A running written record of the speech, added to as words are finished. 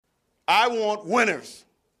I want winners.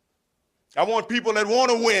 I want people that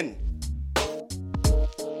want to win.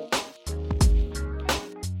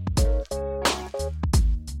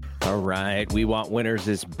 All right, We Want Winners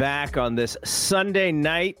is back on this Sunday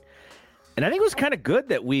night. And I think it was kind of good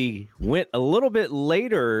that we went a little bit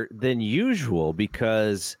later than usual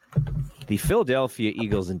because the Philadelphia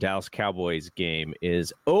Eagles and Dallas Cowboys game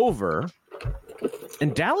is over.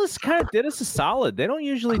 And Dallas kind of did us a solid. They don't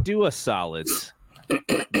usually do us solids.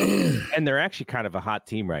 And they're actually kind of a hot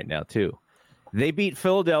team right now, too. They beat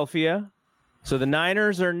Philadelphia. So the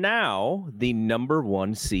Niners are now the number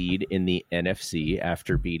 1 seed in the NFC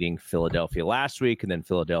after beating Philadelphia last week and then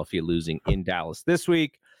Philadelphia losing in Dallas this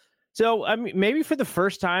week. So I mean, maybe for the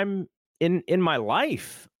first time in my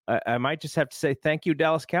life, I might just have to say thank you,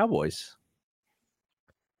 Dallas Cowboys.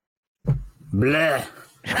 Blah.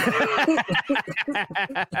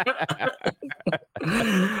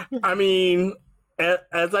 I mean,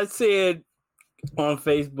 as I said on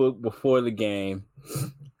Facebook before the game,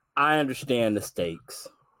 I understand the stakes,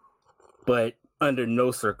 but under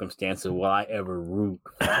no circumstances will I ever root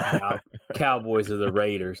for the Cowboys or the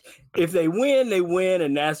Raiders. If they win,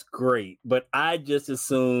 and that's great. But I just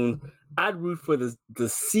assume I'd root for the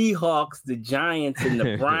Seahawks, the Giants, and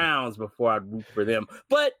the Browns before I'd root for them.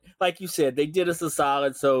 But like you said, they did us a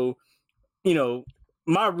solid. So,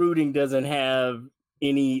 my rooting doesn't have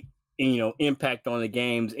any impact on the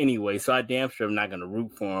games anyway. So I damn sure I'm not going to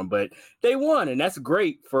root for them. But they won, and that's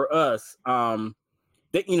great for us. But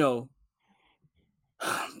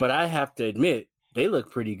I have to admit, they look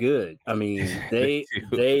pretty good. I mean,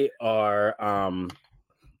 they are, and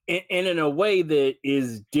in a way that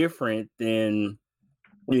is different than,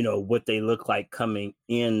 what they look like coming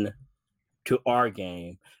in to our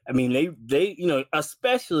game. I mean, they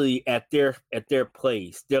especially at their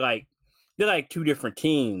place, they're like two different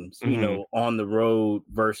teams, on the road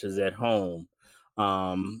versus at home.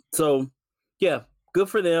 So yeah, good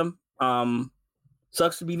for them.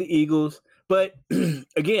 Sucks to be the Eagles. But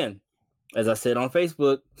again, as I said on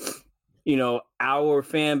Facebook, our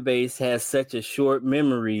fan base has such a short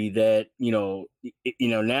memory that,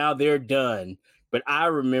 now they're done. But I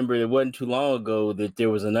remember it wasn't too long ago that there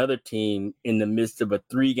was another team in the midst of a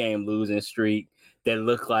 3-game losing streak that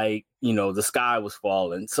looked like, the sky was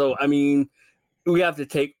falling. So, I mean, we have to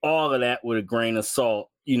take all of that with a grain of salt,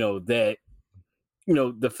 that,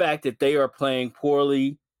 the fact that they are playing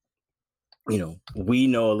poorly. We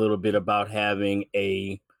know a little bit about having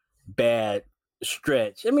a bad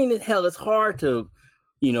stretch. I mean, hell, it's hard to,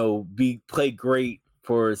 play great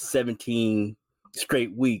for 17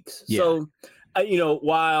 straight weeks. Yeah. So,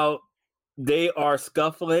 while they are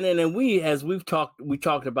scuffling, and then we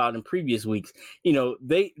talked about in previous weeks,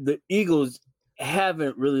 the Eagles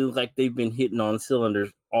haven't really looked like they've been hitting on cylinders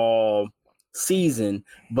all season,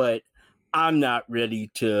 but I'm not ready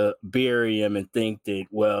to bury them and think that,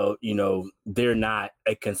 well, they're not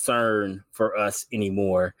a concern for us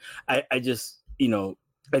anymore. I've just been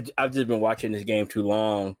watching this game too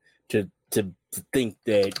long to think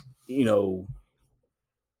that,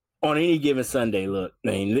 on any given Sunday, look, I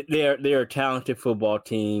mean, they're a talented football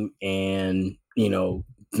team, and,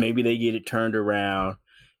 maybe they get it turned around,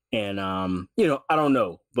 and, I don't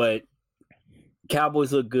know, but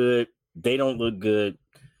Cowboys look good. They don't look good.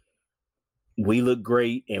 We look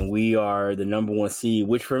great, and we are the number 1 seed,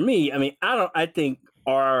 which for me, I mean, I think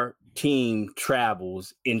our team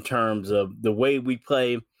travels in terms of the way we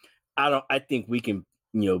play. I think we can,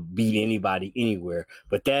 beat anybody anywhere,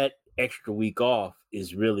 but that extra week off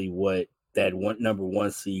is really what that number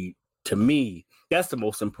 1 seed, to me, that's the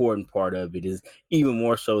most important part of it, is even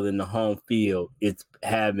more so than the home field. It's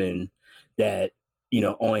having that,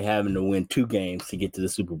 only having to win 2 games to get to the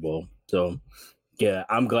Super Bowl. So, yeah,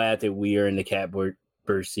 I'm glad that we are in the catbird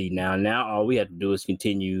seat now. Now all we have to do is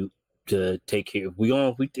continue to take care.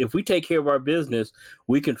 If we take care of our business,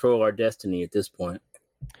 we control our destiny at this point.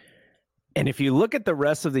 And if you look at the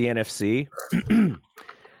rest of the NFC,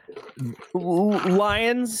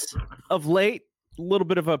 Lions of late, a little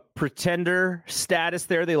bit of a pretender status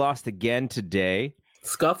there. They lost again today.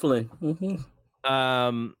 Scuffling.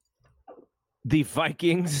 Mm-hmm. The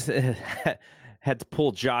Vikings had to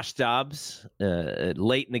pull Josh Dobbs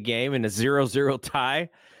late in the game in a 0-0 tie.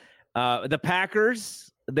 The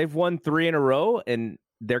Packers, they've won 3 in a row, and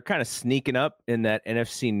they're kind of sneaking up in that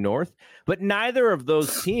NFC North. But neither of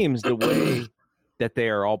those teams, the way that they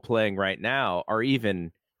are all playing right now, are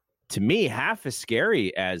even, to me, half as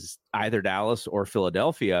scary as either Dallas or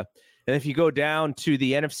Philadelphia. And if you go down to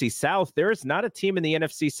the NFC South, there is not a team in the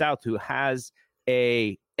NFC South who has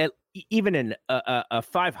even a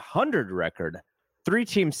 500 record. 3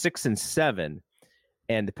 teams 6-7.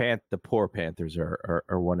 and the poor Panthers are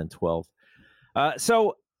 1-12.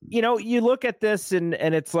 So you look at this and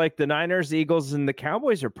it's like the Niners, Eagles, and the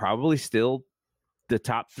Cowboys are probably still the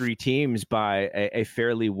top three teams by a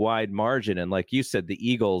fairly wide margin. And like you said, the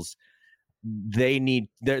Eagles,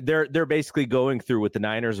 they're basically going through what the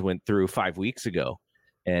Niners went through 5 weeks ago,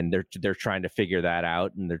 and they're trying to figure that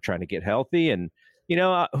out, and they're trying to get healthy. And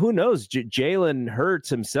who knows? Jalen Hurts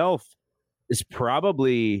himself is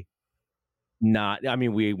probably not. I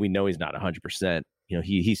mean, we know he's not 100%.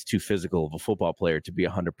 He's too physical of a football player to be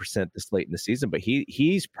 100% this late in the season, but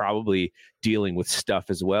he's probably dealing with stuff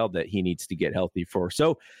as well that he needs to get healthy for.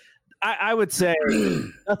 So I would say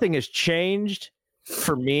nothing has changed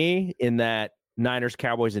for me in that Niners,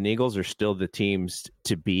 Cowboys, and Eagles are still the teams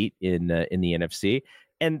to beat in the NFC.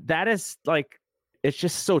 And that is it's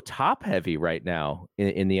just so top heavy right now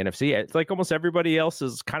in the NFC. It's like almost everybody else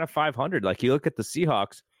is kind of 500. Like you look at the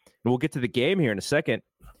Seahawks, and we'll get to the game here in a second.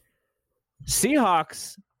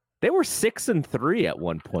 Seahawks, they were 6-3 at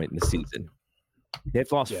one point in the season.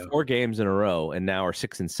 They've lost 4 games in a row and now are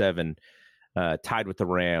 6-7, tied with the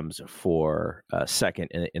Rams for second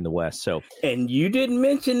in the West. So, and you didn't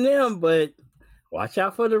mention them, but watch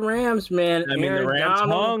out for the Rams, man. I mean, the Rams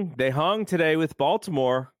hung today with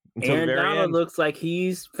Baltimore until the very end. Looks like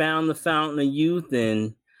he's found the fountain of youth,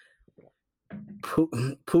 and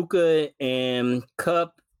Puka and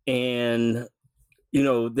Cup and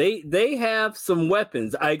they have some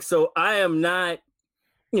weapons. So I am not,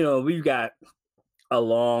 we've got a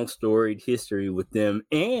long storied history with them,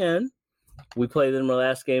 and we played them the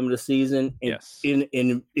last game of the season. And, yes.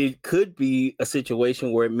 And it could be a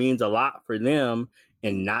situation where it means a lot for them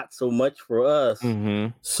and not so much for us.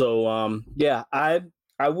 Mm-hmm. So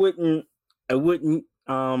I wouldn't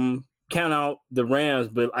count out the Rams,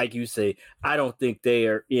 but like you say, I don't think they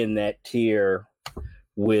are in that tier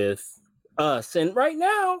with us. And right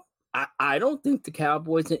now, I don't think the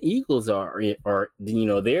Cowboys and Eagles are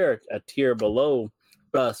they're a tier below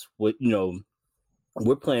us. With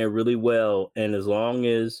we're playing really well, and as long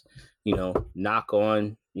as knock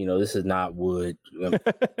on this is not wood,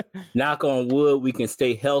 knock on wood, we can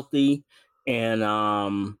stay healthy. And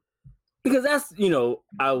because that's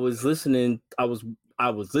I was listening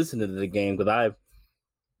to the game because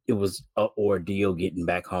it was an ordeal getting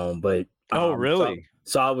back home, but really.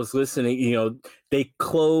 So I was listening, they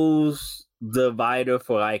closed the Vita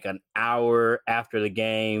for like an hour after the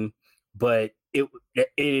game, but it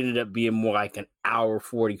ended up being more like an hour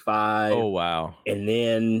 45. Oh, wow. And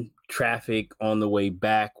then traffic on the way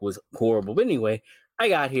back was horrible. But anyway, I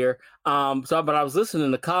got here. But I was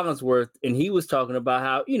listening to Collinsworth, and he was talking about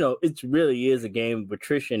how, it really is a game of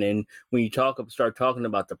attrition. And when you start talking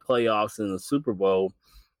about the playoffs and the Super Bowl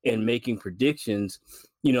and making predictions,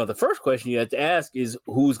 the first question you have to ask is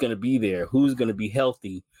who's going to be there, who's going to be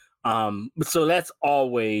healthy. So that's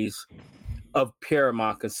always of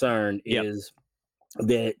paramount concern is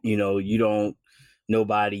that,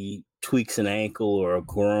 nobody tweaks an ankle or a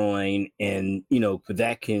groin, and,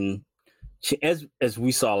 that can, as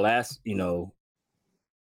we saw last,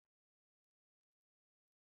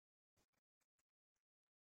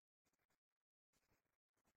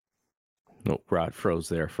 Oh, Rod froze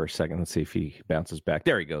there for a second. Let's see if he bounces back.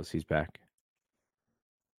 There he goes. He's back.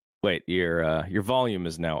 Wait, your volume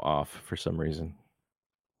is now off for some reason.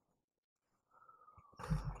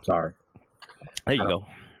 Sorry. There you go.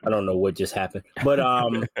 I don't know what just happened. But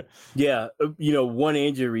one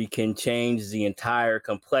injury can change the entire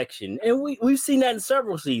complexion. And we've seen that in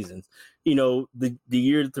several seasons. The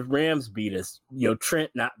year that the Rams beat us, Trent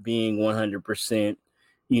not being 100%,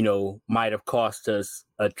 might have cost us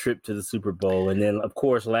a trip to the Super Bowl. And then, of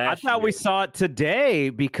course, I thought we saw it today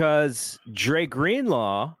because Dre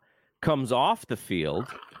Greenlaw comes off the field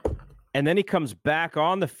and then he comes back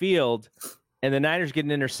on the field, and the Niners get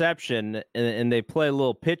an interception and they play a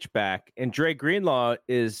little pitch back, and Dre Greenlaw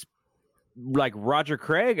is like Roger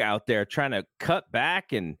Craig out there trying to cut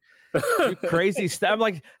back and do crazy stuff. I'm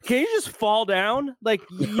like, can you just fall down? Like,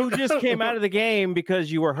 you just came out of the game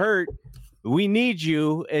because you were hurt. We need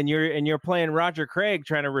you, and you're playing Roger Craig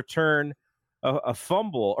trying to return a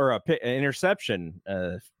fumble or an interception,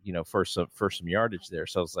 for some yardage there.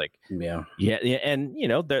 So I was like, yeah, and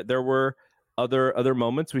there were other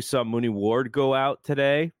moments. We saw Mooney Ward go out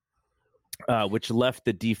today, which left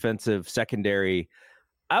the defensive secondary,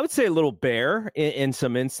 I would say, a little bare in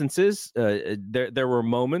some instances. There were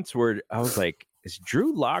moments where I was like, is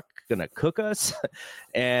Drew Lock gonna cook us?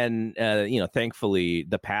 And thankfully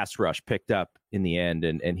the pass rush picked up in the end,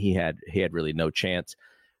 and he had really no chance.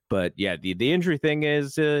 But yeah, the injury thing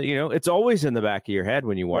is, it's always in the back of your head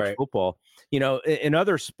when you watch football. In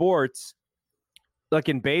other sports, like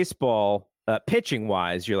in baseball, pitching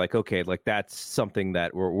wise, you're like, okay, like that's something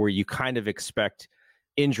that where you kind of expect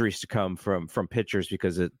injuries to come from pitchers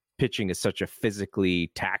because pitching is such a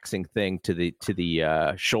physically taxing thing to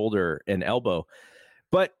the shoulder and elbow.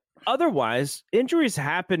 But otherwise, injuries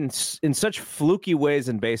happen in such fluky ways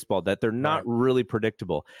in baseball that they're not really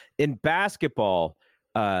predictable. In basketball,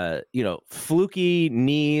 fluky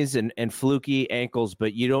knees and fluky ankles,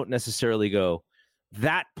 but you don't necessarily go,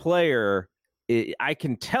 that player, I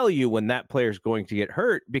can tell you when that player is going to get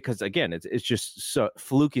hurt because, again, it's just so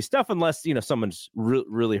fluky stuff unless, someone's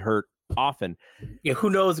really hurt often. Yeah, who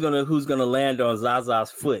knows who's gonna land on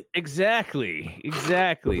Zaza's foot? Exactly.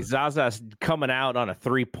 Zaza's coming out on a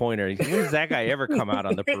 3-pointer. When does that guy ever come out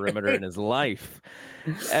on the perimeter in his life?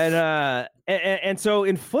 And so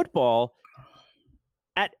in football,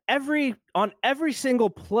 on every single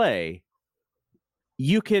play,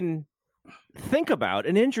 you can think about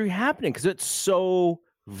an injury happening because it's so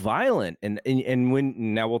violent. And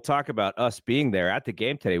now we'll talk about us being there at the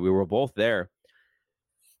game today. We were both there,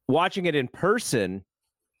 watching it in person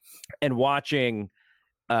and watching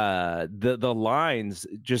the lines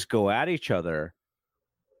just go at each other.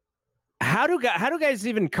 How do guys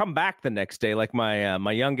even come back the next day? Like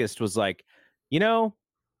my youngest was like,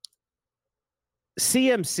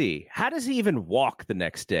 CMC, how does he even walk the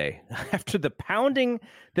next day after the pounding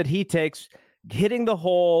that he takes, hitting the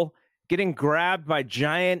hole, getting grabbed by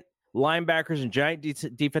giant linebackers and giant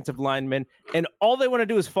defensive linemen, and all they want to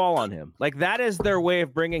do is fall on him? Like, that is their way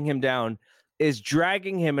of bringing him down, is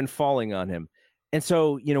dragging him and falling on him. And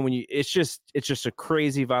so, it's just a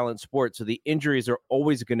crazy violent sport. So the injuries are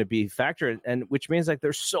always going to be a factor, and which means like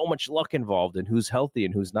there's so much luck involved in who's healthy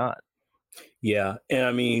and who's not. Yeah, and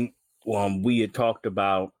I mean, we had talked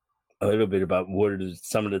about a little bit about what are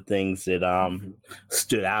some of the things that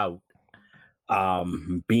stood out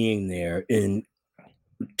being there. And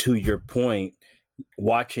to your point,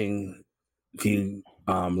 watching the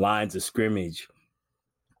lines of scrimmage,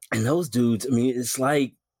 and those dudes, I mean, it's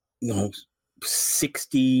like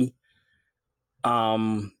 60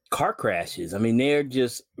 car crashes. I mean, they're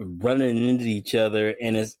just running into each other,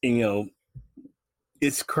 and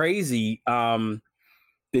it's crazy.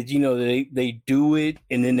 That they do it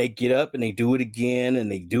and then they get up and they do it again and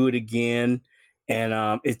they do it again,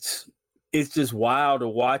 and it's just wild to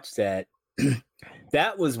watch that.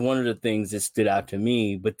 That was one of the things that stood out to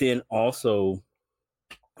me. But then also,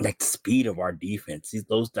 like, the speed of our defense.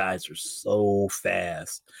 Those guys are so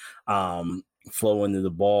fast, flowing to the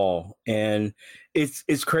ball, and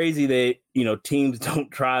it's crazy that teams don't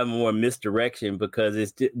try more misdirection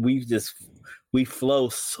because we flow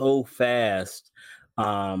so fast.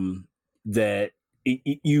 That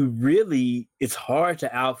it's hard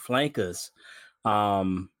to outflank us.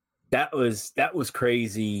 That was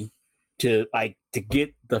crazy to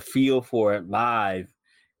get the feel for it live.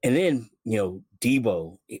 And then,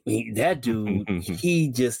 Debo, that dude, he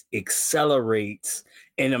just accelerates.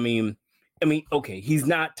 And I mean, okay, he's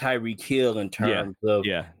not Tyreek Hill in terms of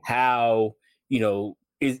how,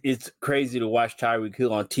 it's crazy to watch Tyreek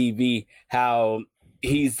Hill on TV, how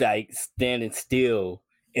he's like standing still,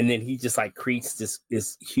 and then he just like creates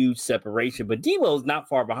this huge separation. But Debo's not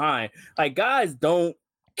far behind. Like, guys don't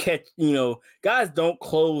close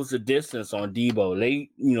the distance on Debo.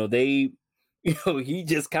 He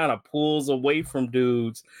just kind of pulls away from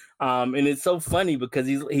dudes. And it's so funny because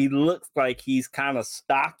he looks like he's kind of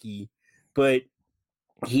stocky, but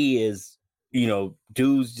he is,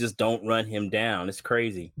 dudes just don't run him down. It's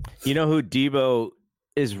crazy. You know who Debo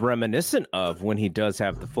is reminiscent of when he does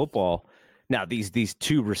have the football? Now, these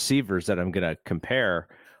two receivers that I'm going to compare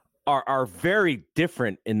are very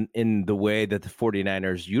different in the way that the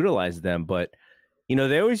 49ers utilize them. But,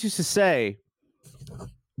 they always used to say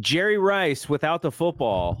Jerry Rice without the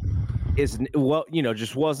football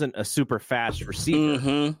just wasn't a super fast receiver.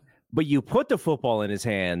 Mm-hmm. But you put the football in his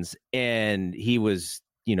hands and he was,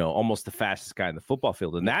 almost the fastest guy in the football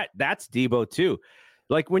field. And that's Debo too.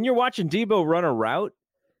 Like, when you're watching Debo run a route,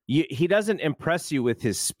 he doesn't impress you with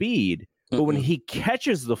his speed, but when he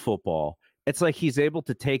catches the football, it's like he's able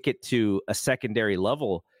to take it to a secondary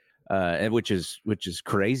level, and which is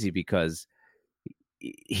crazy because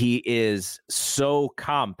he is so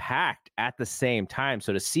compact at the same time.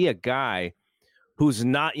 So to see a guy who's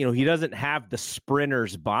not, he doesn't have the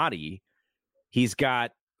sprinter's body, he's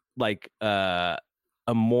got like a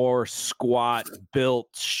more squat built,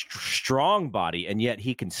 strong body, and yet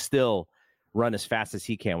he can still run as fast as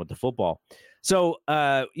he can with the football. So,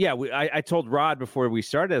 I told Rod before we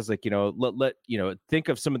started, I was like, let think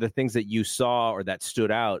of some of the things that you saw or that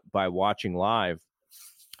stood out by watching live.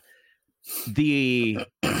 The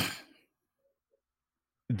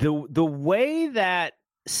the way that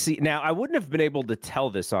now I wouldn't have been able to tell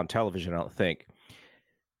this on television, I don't think.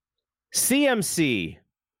 CMC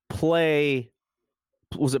play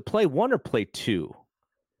play 1 or play 2?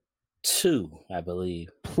 2, I believe.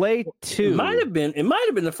 Play 2. It might have been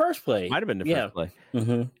the first play. Might have been the first play.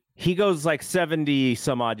 Mm-hmm. He goes like 70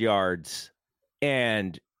 some odd yards,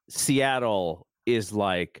 and Seattle is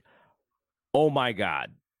like, oh my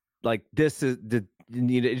God. Like this is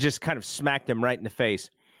it just kind of smacked them right in the face.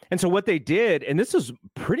 And so what they did, and this was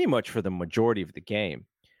pretty much for the majority of the game,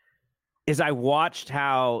 is I watched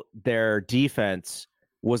how their defense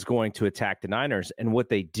was going to attack the Niners. And what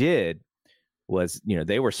they did was,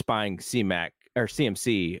 they were spying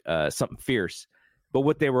CMC, something fierce. But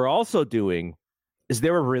what they were also doing is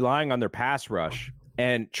they were relying on their pass rush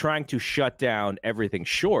and trying to shut down everything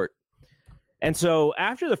short. And so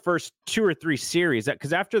after the first 2 or 3 series,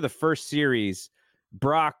 because after the first series,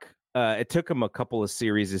 Brock, it took him a couple of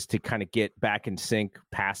series to kind of get back in sync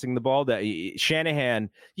passing the ball. That Shanahan,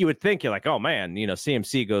 you would think you're like, oh man,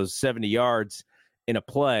 CMC goes 70 yards in a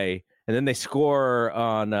play, and then they score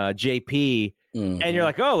on JP, and you're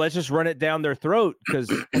like, oh, let's just run it down their throat. Because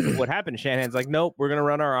what happened? Shanahan's like, nope, we're going to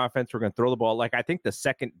run our offense. We're going to throw the ball. Like I think the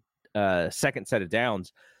second set of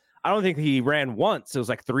downs, I don't think he ran once. It was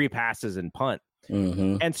like 3 passes and punt.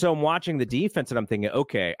 Mm-hmm. And so I'm watching the defense and I'm thinking,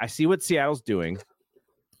 okay, I see what Seattle's doing.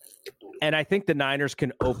 And I think the Niners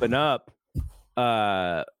can open up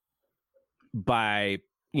by,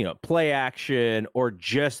 play action or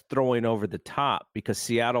just throwing over the top, because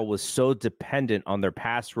Seattle was so dependent on their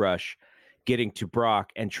pass rush getting to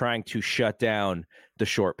Brock and trying to shut down the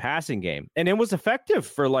short passing game. And it was effective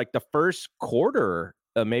for like the first quarter,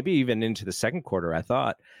 maybe even into the second quarter, I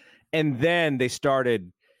thought. And then they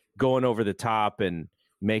started going over the top and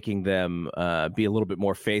making them be a little bit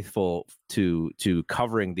more faithful to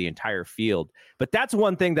covering the entire field. But that's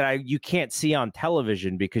one thing that you can't see on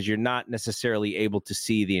television, because you're not necessarily able to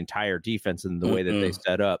see the entire defense and the way that they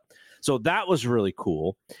set up. So that was really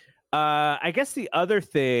cool. I guess the other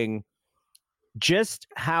thing, just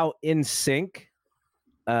how in sync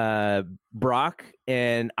Brock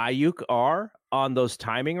and Ayuk are on those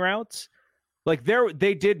timing routes. Like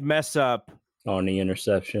they did mess up on the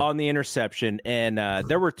interception, and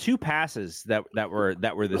there were 2 passes that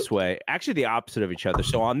were this way, actually the opposite of each other.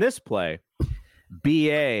 So on this play,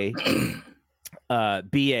 BA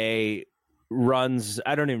runs,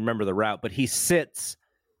 I don't even remember the route, but he sits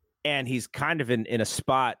and he's kind of in a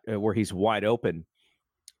spot where he's wide open,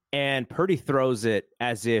 and Purdy throws it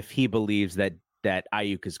as if he believes that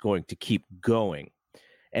Ayuk is going to keep going.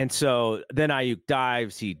 And so then Ayuk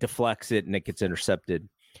dives, he deflects it, and it gets intercepted.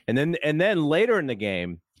 And then later in the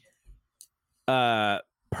game,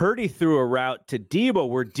 Purdy threw a route to Debo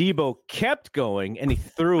where Debo kept going, and he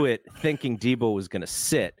threw it thinking Debo was going to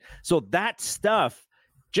sit. So that stuff,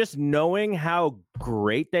 just knowing how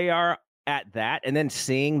great they are at that, and then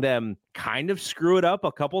seeing them kind of screw it up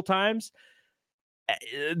a couple times,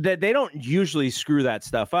 that they don't usually screw that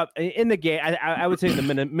stuff up in the game. I would say in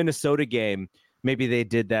the Minnesota game, maybe they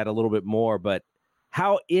did that a little bit more, but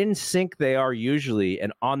how in sync they are usually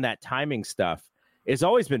and on that timing stuff has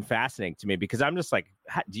always been fascinating to me, because I'm just like,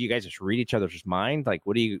 do you guys just read each other's mind? Like,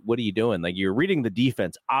 what are you doing? Like, you're reading the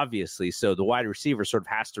defense, obviously. So the wide receiver sort of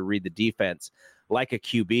has to read the defense like a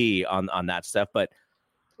QB on that stuff. But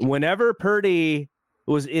whenever Purdy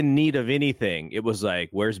was in need of anything, it was like,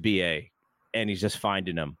 where's BA? And he's just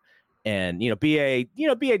finding him. And, BA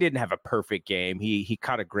didn't have a perfect game. He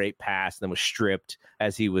caught a great pass and then was stripped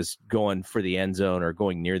as he was going for the end zone or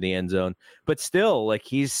going near the end zone. But still,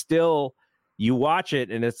 like, you watch it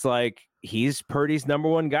and it's like, he's Purdy's number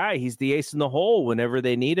one guy. He's the ace in the hole whenever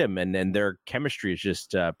they need him. And their chemistry is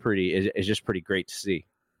just pretty great to see.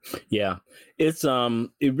 Yeah,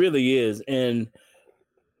 it really is. And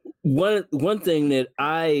one thing that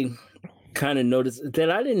I kind of noticed that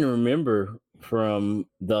I didn't remember from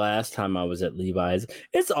the last time I was at Levi's,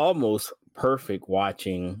 it's almost perfect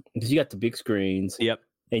watching, because you got the big screens. Yep.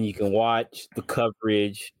 And you can watch the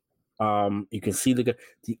coverage. You can see the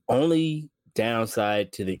only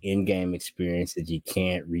downside to the in-game experience is you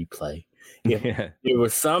can't replay. If it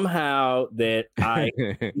was somehow that I,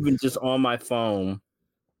 even just on my phone,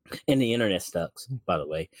 and the internet sucks, by the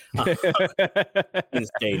way, in the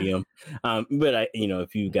stadium. But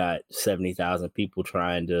if you got 70,000 people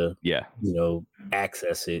trying to,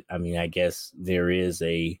 access it, I mean, I guess there is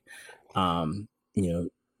a,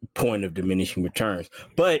 point of diminishing returns.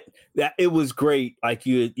 But it was great, like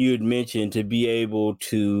you had mentioned, to be able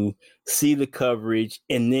to see the coverage,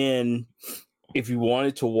 and then if you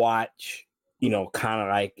wanted to watch, kind of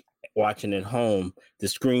like watching at home, the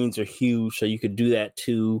screens are huge, so you could do that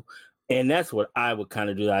too. And that's what I would kind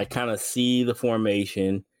of do. I kind of see the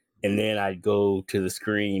formation, and then I'd go to the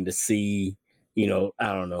screen to see, I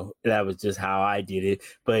don't know. That was just how I did it.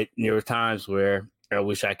 But there were times where I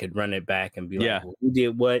wish I could run it back and be like, well, who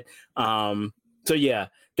did what? So yeah,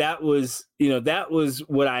 that was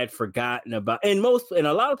what I had forgotten about. And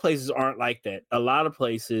a lot of places aren't like that. A lot of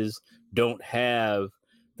places don't have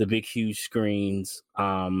the big, huge screens.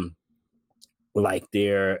 Like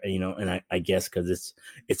there, and I guess because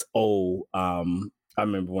it's old. I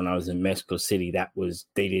remember when I was in Mexico City,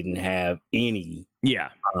 they didn't have any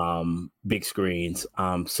big screens.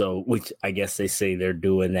 So which I guess they say they're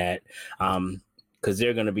doing that because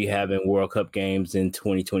they're going to be having World Cup games in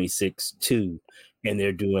 2026 too, and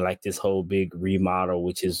they're doing like this whole big remodel,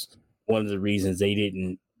 which is one of the reasons they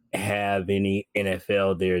didn't have any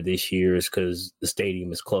NFL there this year is because the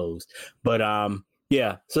stadium is closed. But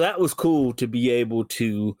yeah, so that was cool to be able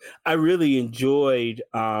to. I really enjoyed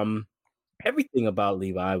everything about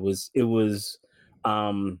Levi.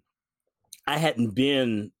 I hadn't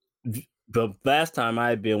been. The last time I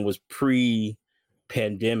had been was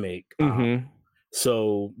pre-pandemic,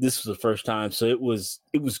 so this was the first time. So it was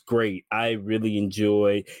great. I really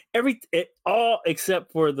enjoyed all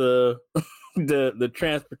except for the the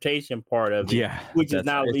transportation part of it, which is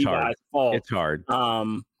now Levi's fault. It's hard.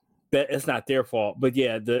 That it's not their fault, but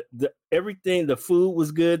yeah, the everything, the food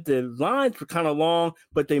was good. The lines were kind of long,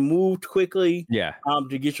 but they moved quickly. Yeah.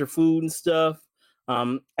 To get your food and stuff.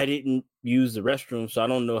 I didn't use the restroom, so I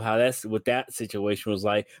don't know what that situation was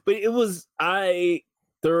like. But I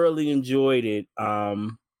thoroughly enjoyed it.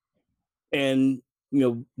 And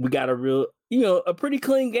we got a pretty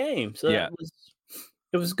clean game, so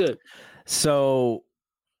it was good. So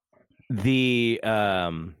the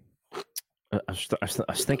I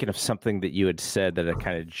was thinking of something that you had said that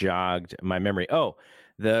kind of jogged my memory. Oh,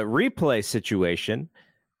 the replay situation.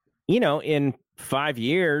 In 5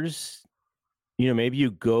 years, maybe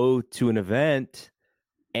you go to an event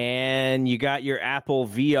and you got your Apple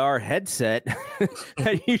VR headset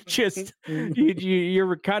and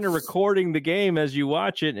you're kind of recording the game as you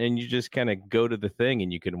watch it, and you just kind of go to the thing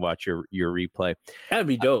and you can watch your replay. That'd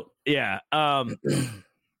be dope. Yeah.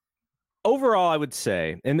 Overall, I would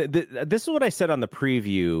say, and this is what I said on the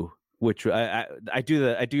preview, which I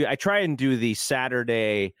try and do the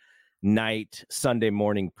Saturday night, Sunday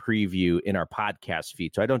morning preview in our podcast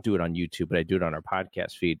feed. So I don't do it on YouTube, but I do it on our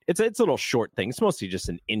podcast feed. It's a little short thing. It's mostly just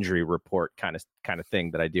an injury report kind of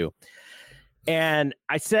thing that I do. And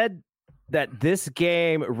I said that this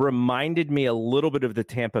game reminded me a little bit of the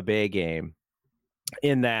Tampa Bay game,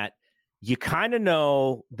 in that you kind of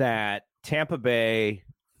know that Tampa Bay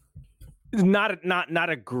is not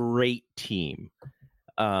a great team.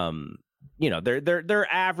 They're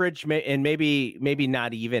average and maybe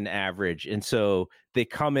not even average, and so they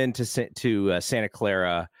come into Santa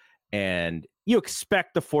Clara, and you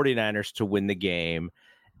expect the 49ers to win the game,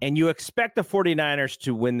 and you expect the 49ers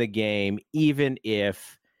to win the game even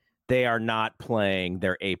if they are not playing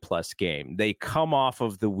their A-plus game. They come off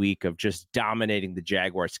of the week of just dominating the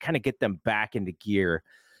Jaguars, kind of get them back into gear,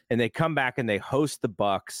 and they come back and they host the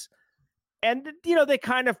Bucs. And, they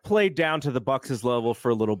kind of played down to the Bucs' level for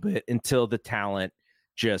a little bit until the talent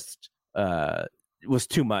just was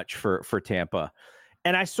too much for Tampa.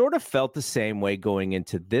 And I sort of felt the same way going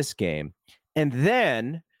into this game. And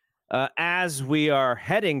then as we are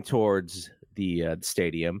heading towards the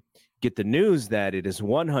stadium, get the news that it is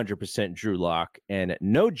 100% Drew Lock and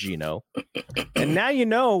no Geno. And now you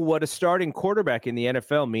know what a starting quarterback in the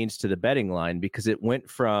NFL means to the betting line, because it went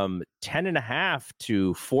from 10.5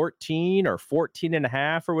 to 14 or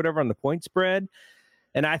 14.5 or whatever on the point spread.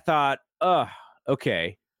 And I thought,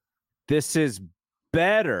 okay, this is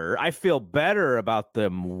better. I feel better about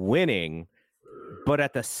them winning, but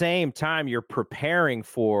at the same time, you're preparing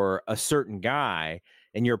for a certain guy,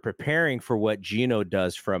 and you're preparing for what Geno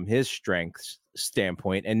does from his strengths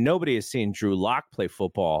standpoint. And nobody has seen Drew Lock play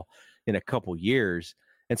football in a couple years.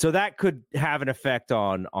 And so that could have an effect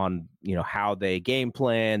on how they game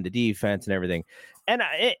plan, the defense and everything. And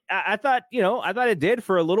I thought it did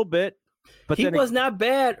for a little bit, but he was not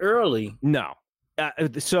bad early. No.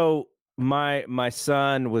 So my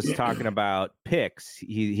son was talking about picks.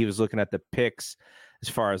 He was looking at the picks as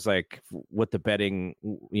far as like what the betting,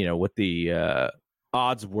 what the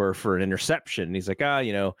odds were for an interception. And he's like, I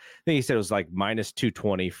think he said it was like minus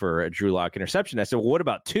 220 for a Drew Lock interception. I said, well, what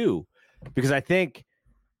about 2? Because I think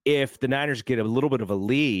if the Niners get a little bit of a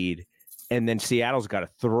lead and then Seattle's got to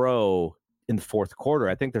throw in the fourth quarter,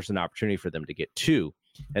 I think there's an opportunity for them to get 2.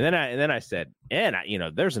 And then I said,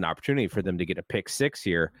 there's an opportunity for them to get a pick 6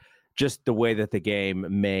 here. just the way that the game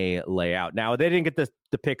may lay out. Now, they didn't get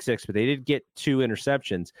the pick six, but they did get 2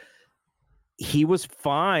 interceptions. He was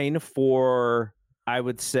fine for, I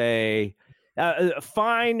would say,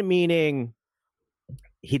 fine meaning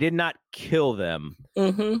he did not kill them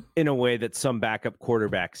in a way that some backup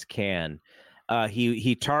quarterbacks can.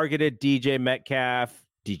 He targeted DK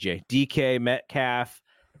Metcalf,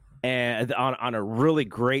 and on a really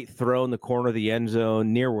great throw in the corner of the end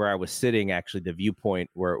zone near where I was sitting, actually the viewpoint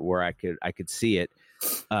where I could see it.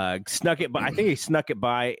 Snuck it, but I think he snuck it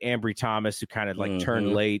by Ambry Thomas, who kind of like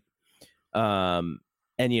turned late. And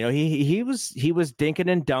he was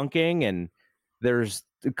dinking and dunking, and there's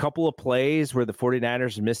a couple of plays where the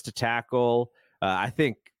 49ers missed a tackle. I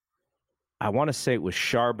want to say it was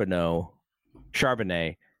Charbonnet.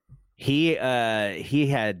 He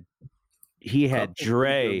had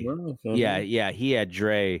Dre. Yeah, he had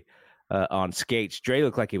Dre on skates. Dre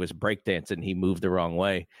looked like he was breakdancing. He moved the wrong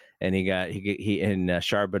way, and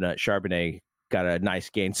Charbonnet got a nice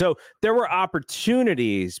gain. So there were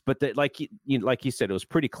opportunities, but like you said, it was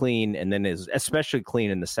pretty clean, and then it was especially clean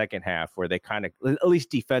in the second half where they kind of, at least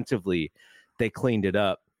defensively, they cleaned it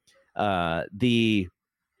up. I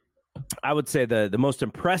would say the most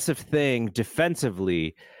impressive thing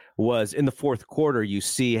defensively was in the fourth quarter. You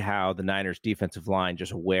see how the Niners defensive line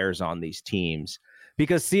just wears on these teams,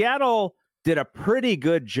 because Seattle did a pretty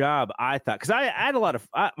good job, I thought, because I had a lot of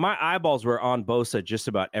my eyeballs were on Bosa just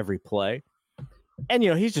about every play. And,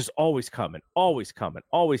 he's just always coming.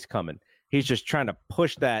 He's just trying to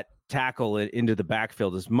push that tackle into the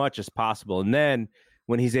backfield as much as possible. And then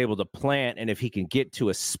when he's able to plant, and if he can get to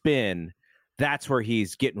a spin, that's where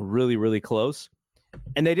he's getting really, really close.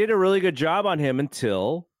 And they did a really good job on him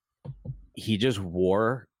until he just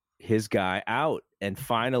wore his guy out. And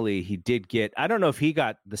finally, he did get, I don't know if he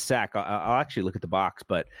got the sack. I'll actually look at the box,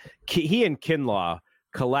 but he and Kinlaw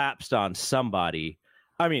collapsed on somebody.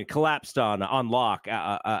 I mean, collapsed on Locke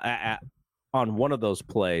on one of those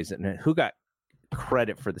plays. And who got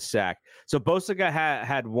credit for the sack? So Bosa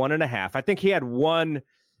had 1.5. I think he had 1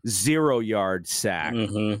 0-yard sack.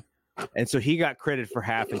 And so he got credit for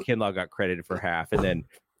half, and Kinlaw got credited for half. And then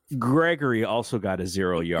Gregory also got a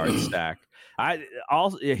 0-yard sack.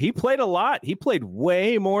 He played a lot. He played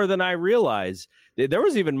way more than I realized. There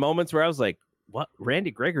was even moments where I was like, what?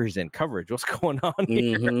 Randy Gregory's in coverage. What's going on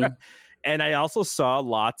here? And I also saw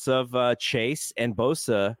lots of Chase and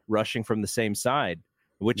Bosa rushing from the same side,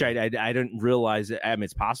 which I didn't realize. I mean,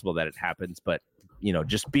 it's possible that it happens, but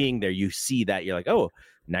just being there, you see that, you're like, oh,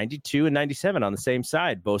 92 and 97 on the same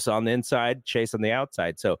side, Bosa on the inside, Chase on the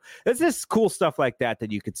outside. So it's this cool stuff like that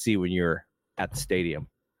you could see when you're at the stadium.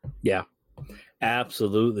 Yeah,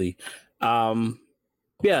 absolutely.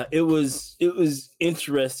 It was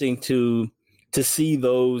interesting to see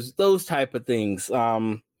those type of things.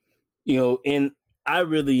 And I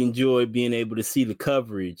really enjoy being able to see the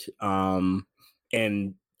coverage, and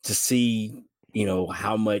to see,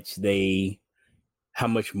 how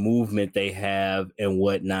much movement they have and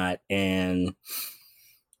whatnot. And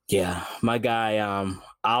yeah, my guy,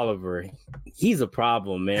 Oliver, he's a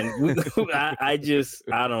problem, man. I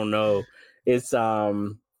don't know. It's, I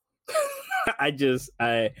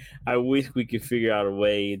wish we could figure out a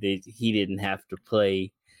way that he didn't have to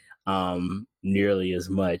play nearly as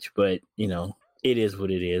much, but it is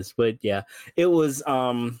what it is. But yeah, it was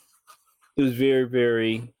very,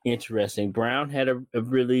 very interesting. Brown had a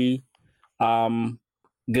really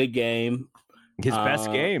good game, his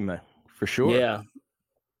best game for sure. Yeah.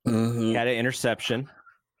 He had an interception.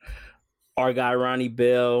 Our guy Ronnie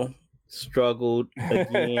Bell struggled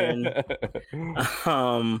again.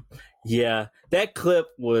 Yeah, that clip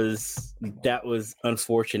was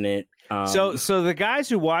unfortunate. So the guys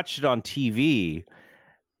who watched it on TV,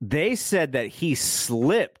 they said that he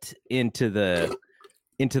slipped into the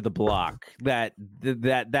block. That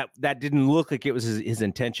didn't look like it was his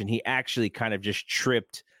intention. He actually kind of just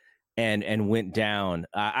tripped and went down.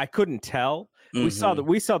 I couldn't tell. We saw the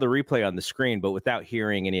replay on the screen, but without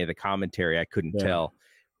hearing any of the commentary, I couldn't tell.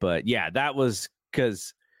 But yeah, that was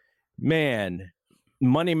because, man,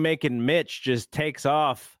 money making Mitch just takes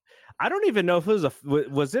off. I don't even know if it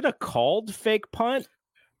was it a called fake punt?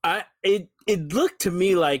 It looked to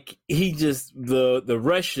me like he just the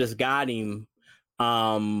rush just got him,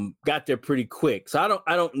 got there pretty quick. So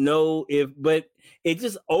I don't know but it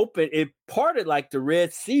just opened. It parted like the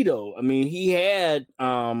Red Sea though. I mean, he had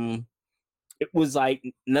it was like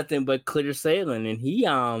nothing but clear sailing, and he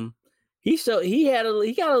got a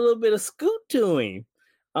little bit of scoot to him.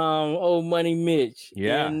 Old Money Mitch.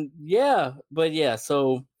 Yeah. And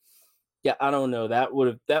so yeah, I don't know. That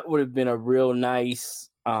would have been a real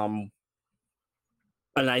nice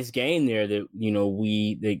a nice game there that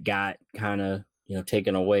that got kind of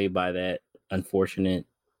taken away by that unfortunate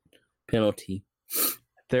penalty.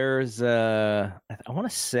 There's I want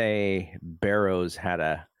to say Barrows had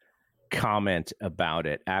a comment about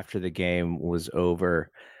it after the game was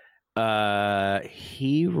over.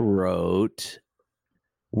 He wrote,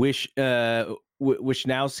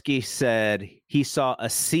 Wishnowski said he saw a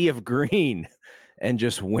sea of green and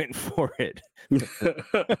just went for it.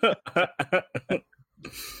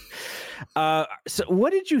 So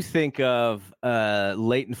what did you think of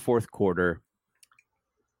late in fourth quarter?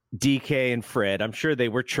 DK and Fred, I'm sure they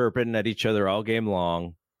were chirping at each other all game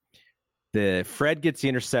long. Fred gets the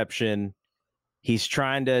interception. He's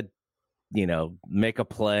trying to, make a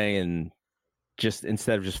play, and just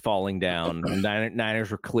instead of just falling down,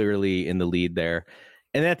 Niners were clearly in the lead there.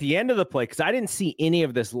 And at the end of the play, because I didn't see any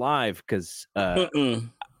of this live, but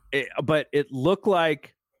it looked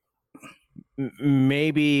like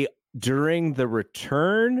maybe during the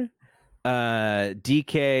return,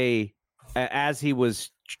 DK, as he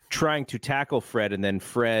was trying to tackle Fred, and then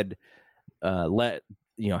Fred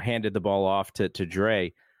handed the ball off to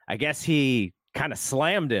Dre. I guess he kind of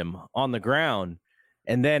slammed him on the ground,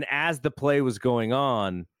 and then as the play was going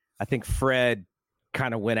on, I think Fred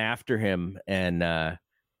kind of went after him and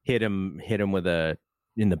hit him with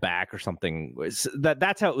in the back or something.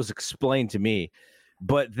 That's how it was explained to me.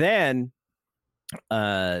 But then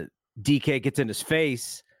DK gets in his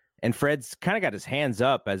face, and Fred's kind of got his hands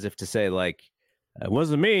up as if to say, like, it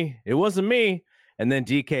wasn't me. And then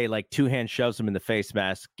DK, like, two-hand shoves him in the face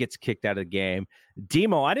mask, gets kicked out of the game.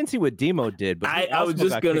 Demo, I didn't see what Demo did, but I was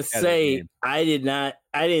just going to say, I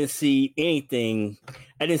didn't see anything.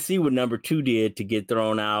 I didn't see what number 2 did to get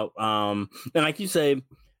thrown out. And like you say,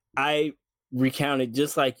 I recounted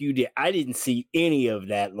just like you did. I didn't see any of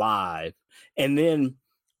that live. And then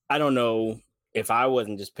I don't know if I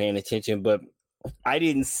wasn't just paying attention, but I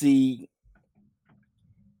didn't see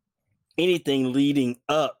anything leading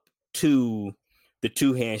up to the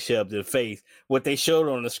two-hand shove to the face. What they showed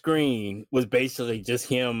on the screen was basically just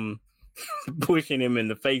him pushing him in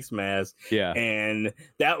the face mask. Yeah. And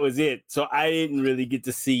that was it. So I didn't really get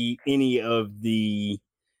to see any of the,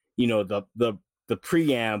 the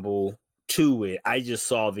preamble to it. I just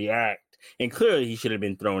saw the act. And clearly he should have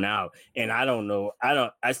been thrown out. And I don't know.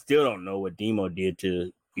 I still don't know what Demo did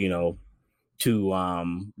to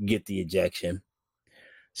get the ejection.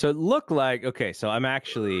 So it looked like, okay, so I'm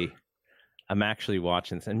actually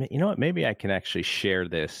watching this, and you know what? Maybe I can actually share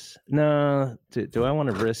this. No, do I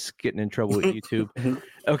want to risk getting in trouble with YouTube?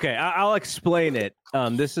 Okay, I'll explain it.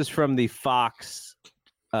 This is from the Fox.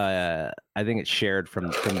 I think it's shared from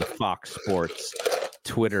the Fox Sports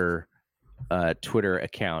Twitter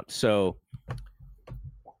account. So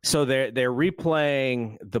they're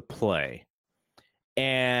replaying the play,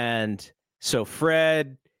 and so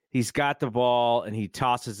Fred, he's got the ball and he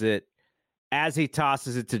tosses it. As he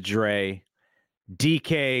tosses it to Dre,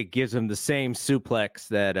 DK gives him the same suplex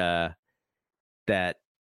that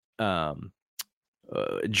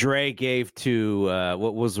Dre gave to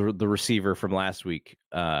what was the receiver from last week?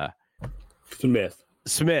 Smith,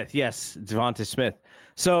 yes, Devonta Smith.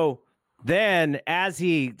 So then, as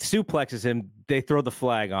he suplexes him, they throw the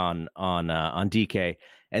flag on DK,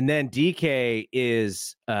 and then DK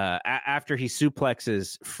is after he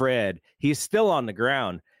suplexes Fred, he's still on the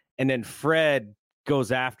ground, and then Fred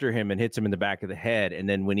goes after him and hits him in the back of the head. And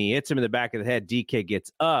then when he hits him in the back of the head, DK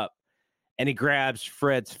gets up and he grabs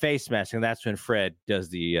Fred's face mask. And that's when Fred does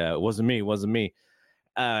the, wasn't me.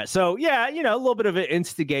 So yeah, a little bit of an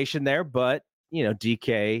instigation there, but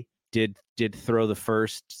DK did throw the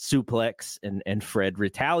first suplex and Fred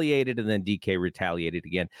retaliated, and then DK retaliated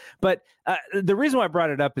again. But the reason why I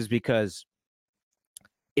brought it up is because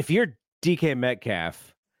if you're DK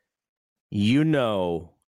Metcalf,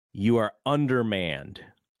 you are undermanned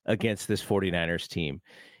against this 49ers team.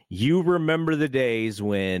 You remember the days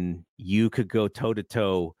when you could go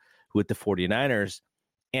toe-to-toe with the 49ers,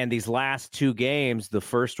 and these last two games, the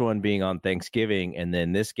first one being on Thanksgiving and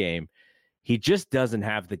then this game, he just doesn't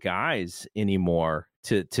have the guys anymore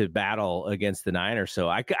to battle against the Niners. So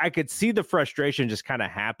I could see the frustration just kind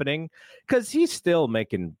of happening because he's still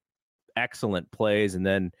making excellent plays. And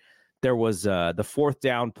then there was the fourth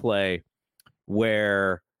down play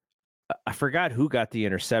where I forgot who got the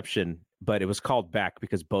interception, but it was called back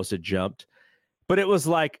because Bosa jumped. But it was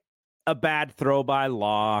like a bad throw by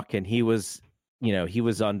Locke, and he was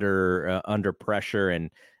under pressure, and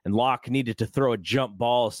Locke needed to throw a jump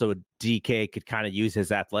ball so DK could kind of use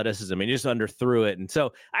his athleticism, and he just underthrew it. And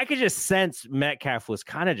so I could just sense Metcalf was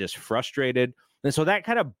kind of just frustrated. And so that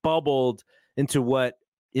kind of bubbled into what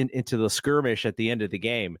into the skirmish at the end of the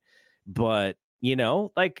game. But,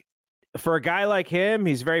 like for a guy like him,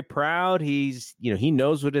 he's very proud. He's, he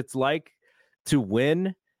knows what it's like to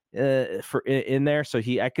win in there. So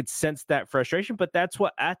I could sense that frustration, but that's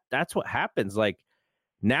what happens. Like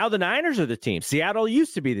now the Niners are the team. Seattle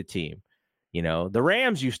used to be the team. The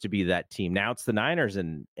Rams used to be that team. Now it's the Niners.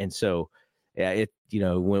 And so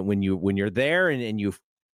when you're there and you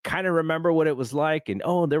kind of remember what it was like, and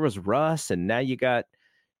there was Russ, and now you got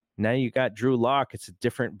Drew Lock. It's a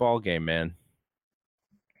different ball game, man.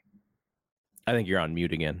 I think you're on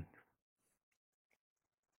mute again.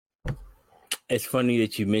 It's funny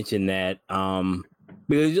that you mentioned that,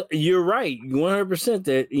 because you're right, 100%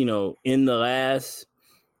 that, in the last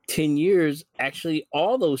 10 years, actually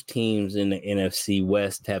all those teams in the NFC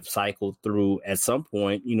West have cycled through at some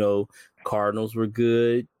point. Cardinals were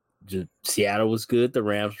good, Seattle was good, the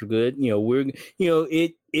Rams were good.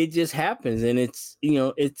 It just happens, and it's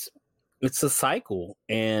a cycle,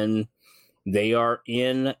 and they are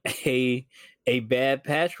in a bad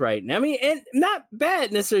patch right now. I mean, and not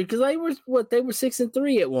bad necessarily, because they were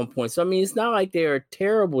 6-3 at one point. So I mean, it's not like they're a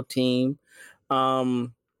terrible team,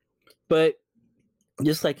 but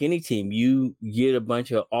just like any team, you get a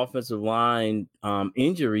bunch of offensive line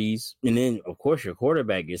injuries, and then of course your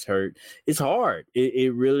quarterback gets hurt. It's hard.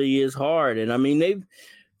 It really is hard. And I mean,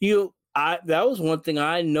 that was one thing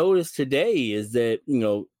I noticed today, is that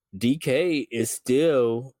DK is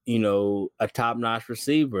still, a top-notch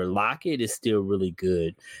receiver. Lockett is still really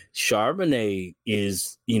good. Charbonnet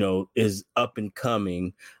is up and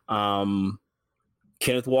coming.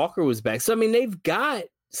 Kenneth Walker was back. So I mean, they've got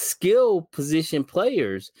skill position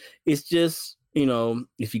players. It's just,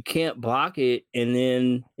 if you can't block it, and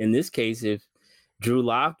then in this case, if Drew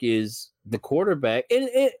Lock is the quarterback,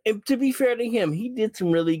 and to be fair to him, he did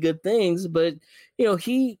some really good things, but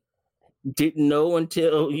he didn't know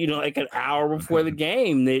until like an hour before the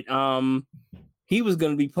game that he was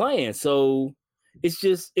going to be playing. So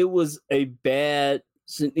it was a bad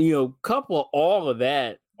couple all of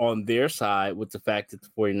that on their side with the fact that the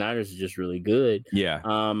 49ers are just really good. Yeah.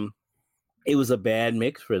 It was a bad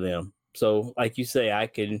mix for them. So like you say, I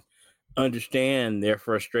can understand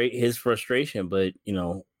his frustration, but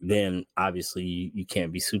then obviously you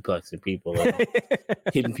can't be suplexing people or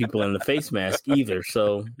hitting people in the face mask either.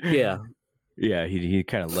 So yeah, he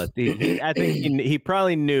kind of I think he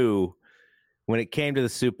probably knew when it came to the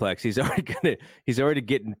suplex, he's already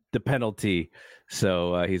getting the penalty.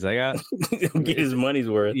 So he's like, get his money's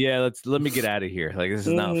worth. Yeah, let me get out of here. Like, this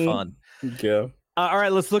is not fun. Yeah. All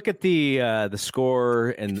right, let's look at the score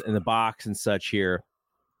and the box and such here.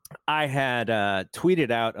 I had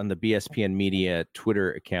tweeted out on the BSPN Media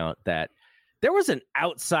Twitter account that there was an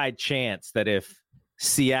outside chance that if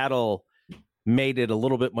Seattle made it a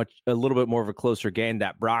little bit more of a closer game,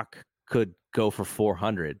 that Brock could go for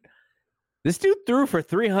 400. This dude threw for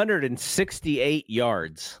 368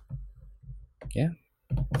 yards. Yeah.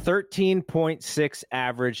 13.6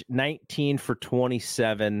 average, 19 for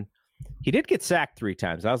 27. He did get sacked 3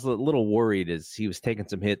 times. I was a little worried as he was taking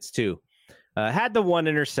some hits too. Had the one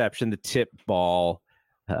interception, the tip ball.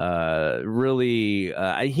 He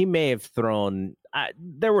may have thrown.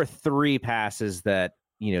 There were 3 passes that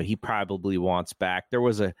he probably wants back. There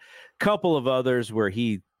was a couple of others where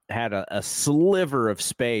he had a sliver of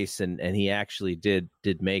space and he actually did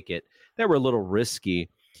make it. They were a little risky,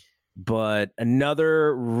 but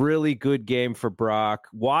another really good game for Brock.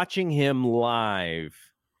 Watching him live,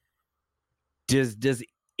 does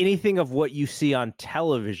anything of what you see on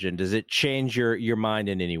television, does it change your mind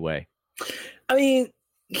in any way? I mean,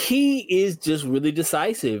 he is just really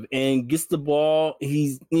decisive and gets the ball.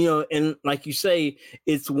 He's, and like you say,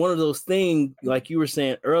 it's one of those things, like you were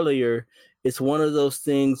saying earlier, it's one of those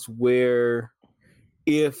things where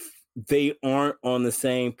if they aren't on the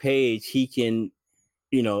same page, he can,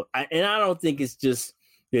 and I don't think it's just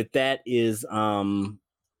that is,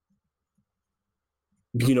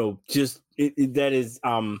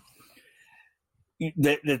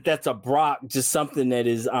 that's a Brock, just something that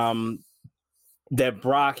is, that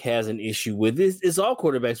Brock has an issue with. It's all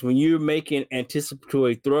quarterbacks. When you're making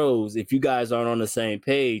anticipatory throws, if you guys aren't on the same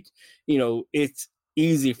page, it's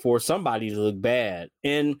easy for somebody to look bad.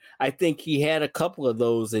 And I think he had a couple of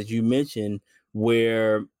those, as you mentioned,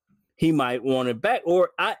 where he might want it back.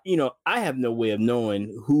 Or I have no way of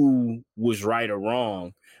knowing who was right or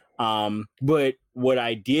wrong. But what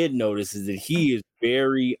I did notice is that he is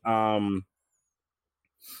very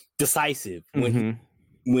decisive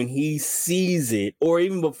when he sees it, or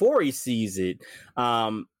even before he sees it.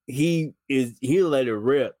 He'll let it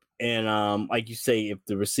rip. And like you say, if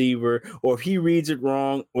the receiver or if he reads it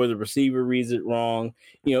wrong or the receiver reads it wrong,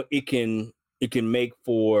 it can make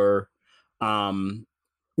for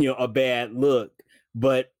a bad look.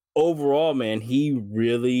 But overall, man, he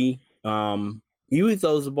really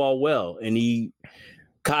throws the ball well, and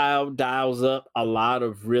Kyle dials up a lot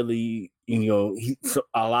of really, a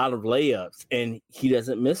lot of layups, and he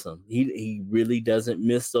doesn't miss them. He really doesn't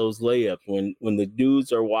miss those layups. When the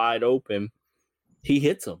dudes are wide open, he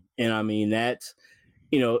hits them. And I mean, that's,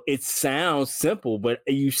 it sounds simple, but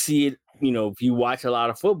you see it, if you watch a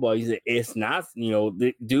lot of football, you say it's not,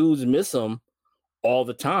 the dudes miss them all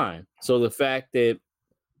the time. So the fact that,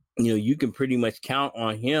 you can pretty much count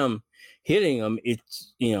on him hitting them,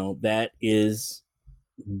 it's, that is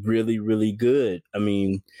really, really good. I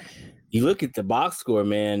mean, you look at the box score,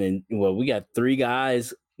 man, and we got 3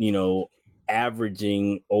 guys,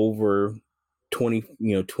 averaging over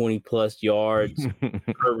 20 plus yards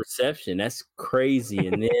per reception. That's crazy.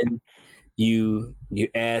 And then you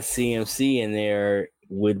add CMC in there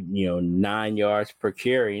with 9 yards per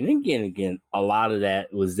carry. And again, a lot of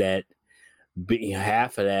that was that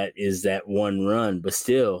half of that is that one run, but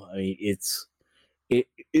still, I mean,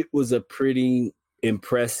 it was a pretty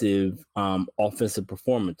impressive offensive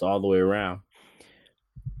performance all the way around.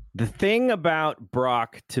 The thing about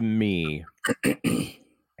Brock to me,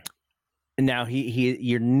 now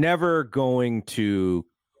you're never going to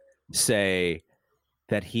say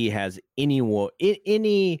that he has anywhere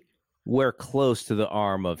close to the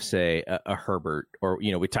arm of, say, a Herbert, or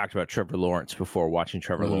we talked about Trevor Lawrence before, watching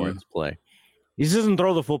Trevor Lawrence play. He doesn't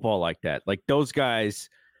throw the football like that. Like, those guys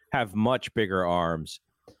have much bigger arms.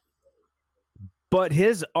 But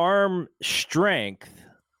his arm strength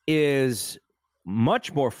is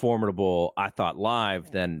much more formidable, I thought,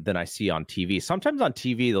 live than I see on TV. Sometimes on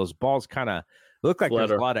TV, those balls kind of look like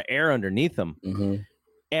there's a lot of air underneath them. Mm-hmm.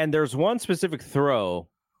 And there's one specific throw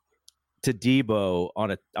to Debo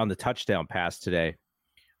on the touchdown pass today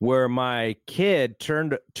where my kid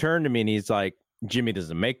turned to me and he's like, Jimmy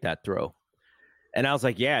doesn't make that throw. And I was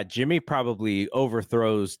like, yeah, Jimmy probably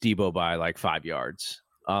overthrows Debo by like 5 yards.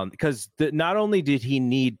 Because not only did he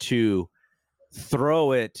need to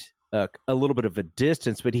throw it a little bit of a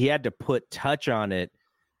distance, but he had to put touch on it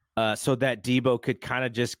so that Debo could kind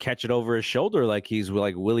of just catch it over his shoulder like he's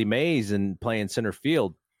like Willie Mays and playing center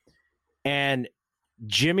field. And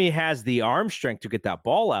Jimmy has the arm strength to get that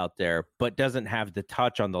ball out there, but doesn't have the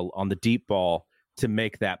touch on the deep ball to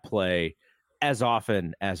make that play as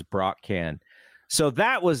often as Brock can. So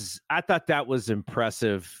I thought that was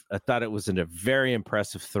impressive. I thought it was a very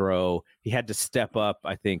impressive throw. He had to step up,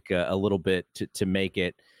 I think, a little bit to make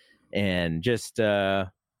it. And just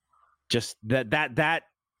that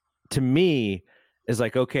to me is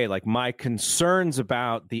like, okay, like my concerns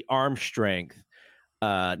about the arm strength,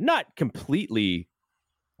 not completely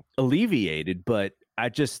alleviated, but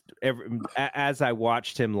as I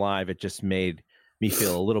watched him live, it just made me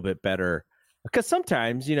feel a little bit better. Because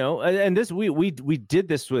sometimes, and this we did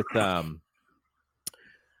this with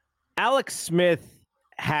Alex Smith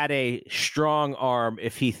had a strong arm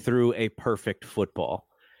if he threw a perfect football.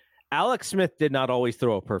 Alex Smith did not always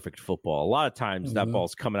throw a perfect football. A lot of times that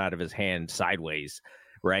ball's coming out of his hand sideways,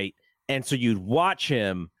 right? And so you'd watch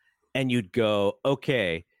him and you'd go,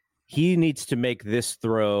 okay, he needs to make this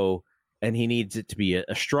throw and he needs it to be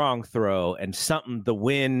a strong throw, and something, the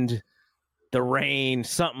wind, the rain,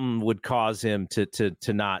 something would cause him to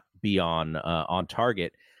not be on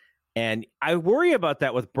target. And I worry about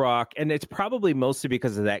that with Brock, and it's probably mostly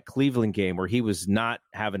because of that Cleveland game where he was not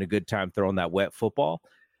having a good time throwing that wet football.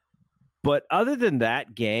 But other than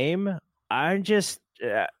that game, I'm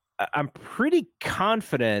pretty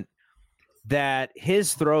confident that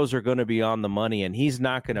his throws are going to be on the money, and he's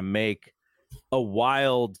not going to make a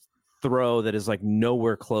wild throw that is like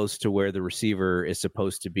nowhere close to where the receiver is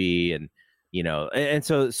supposed to be. And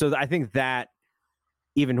so I think that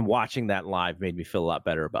even watching that live made me feel a lot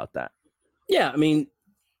better about that. Yeah, I mean,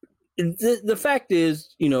 the fact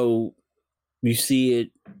is, you see it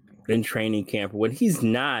in training camp when he's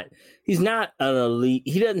not an elite.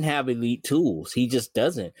 He doesn't have elite tools. He just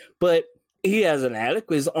doesn't. But he has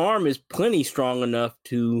his arm is plenty strong enough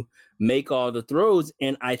to make all the throws.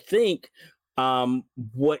 And I think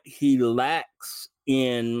what he lacks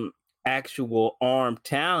in actual arm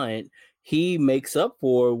talent, he makes up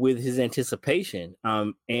for with his anticipation.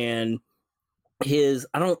 And his,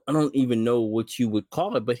 I don't even know what you would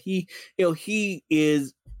call it, but he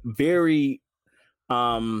is very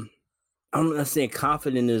I'm not saying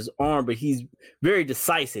confident in his arm, but he's very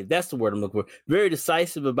decisive. That's the word I'm looking for. Very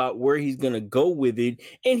decisive about where he's going to go with it.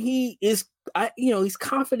 And he's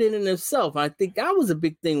confident in himself. I think that was a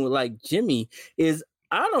big thing with like Jimmy is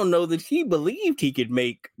I don't know that he believed he could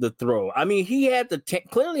make the throw. I mean, he had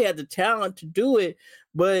clearly had the talent to do it,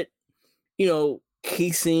 but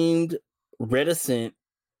he seemed reticent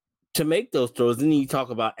to make those throws. Then you talk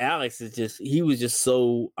about Alex, he was just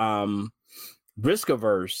so risk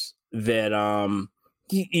averse that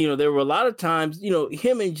there were a lot of times,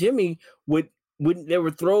 him and Jimmy would there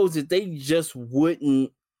were throws that they just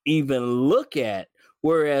wouldn't even look at.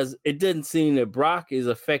 Whereas it doesn't seem that Brock is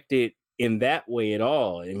affected in that way at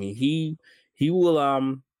all. I mean, he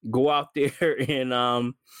will go out there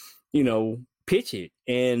and pitch it.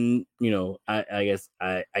 And I guess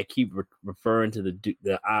I keep referring to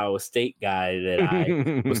the Iowa State guy that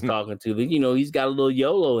I was talking to. He's got a little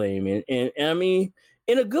YOLO aim, and I mean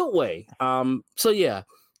in a good way. So yeah,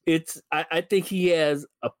 I think he has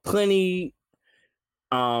a plenty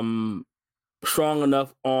strong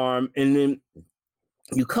enough arm, and then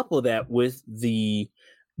you couple that with the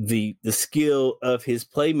skill of his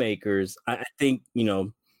playmakers. I think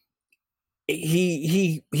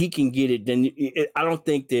he can get it. Then I don't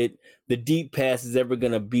think that the deep pass is ever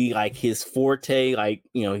going to be like his forte. Like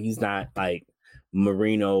he's not like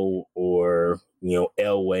Marino or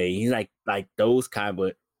Elway. He's like those kind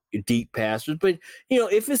of deep passers. But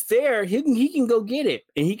if it's there, he can go get it,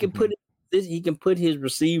 and he can put his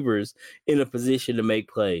receivers in a position to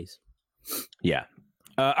make plays. Yeah.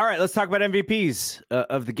 All right, let's talk about MVPs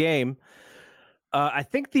of the game. I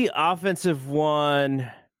think the offensive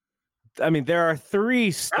one. I mean, there are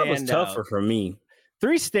three standout. That was tougher for me.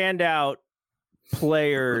 Three standout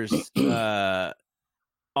players. Not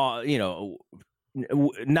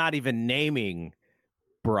even naming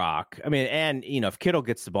Brock. I mean, and if Kittle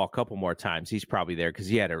gets the ball a couple more times, he's probably there because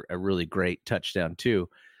he had a really great touchdown too.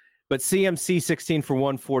 But CMC 16 for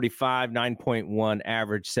 145, 9.1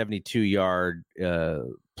 average, 72-yard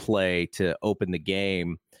play to open the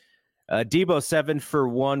game. Debo 7 for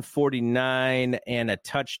 149 and a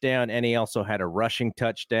touchdown, and he also had a rushing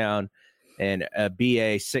touchdown. And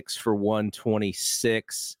BA 6 for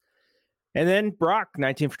 126. And then Brock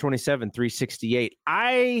 19 for 27, 368.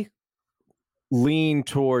 I lean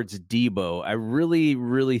towards Debo. I really,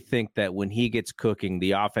 really think that when he gets cooking,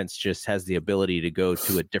 the offense just has the ability to go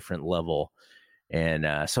to a different level. And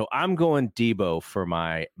so I'm going Debo for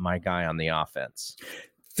my guy on the offense.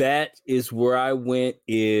 That is where I went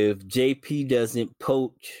if JP doesn't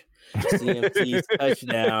poach CMC's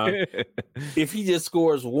touchdown. If he just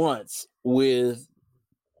scores once with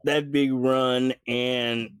that big run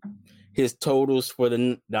and his totals for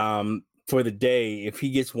the day, if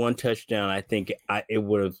he gets one touchdown, I think it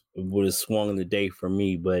would have swung the day for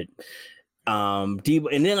me. But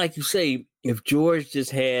Debo, and then like you say, if George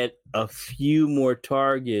just had a few more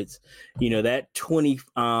targets, that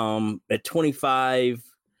 25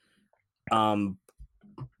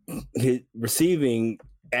 his receiving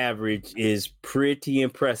average is pretty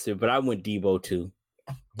impressive. But I went Debo too.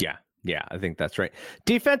 Yeah, I think that's right.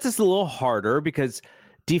 Defense is a little harder because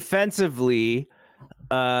defensively,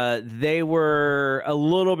 they were a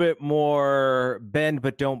little bit more bend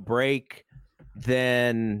but don't break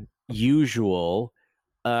than usual.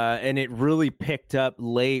 And it really picked up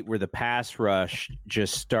late where the pass rush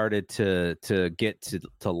just started to get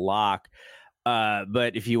to lock.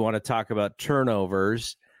 But if you want to talk about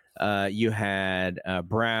turnovers, you had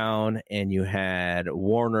Brown and you had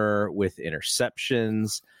Warner with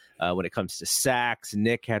interceptions. When it comes to sacks,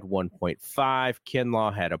 Nick had 1.5.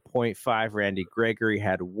 Kinlaw had a 0.5. Randy Gregory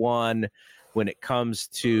had 1. When it comes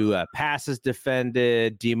to passes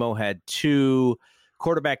defended, Demo had 2.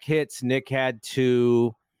 Quarterback hits, Nick had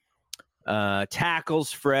 2.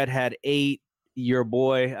 Tackles, Fred had 8. Your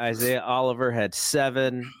boy, Isaiah Oliver, had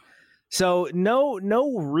 7. So no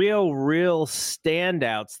real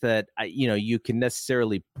standouts that you can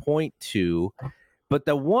necessarily point to. But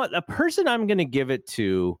the person I'm going to give it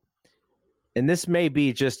to, and this may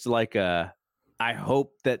be just like I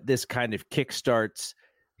hope that this kind of kickstarts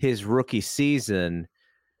his rookie season,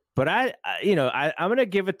 but I'm going to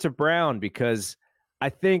give it to Brown because I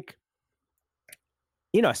think,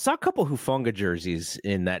 I saw a couple Hufanga jerseys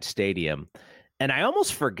in that stadium, and I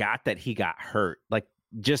almost forgot that he got hurt. Like,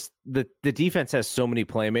 just the defense has so many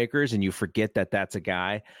playmakers, and you forget that that's a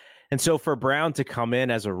guy. And so for Brown to come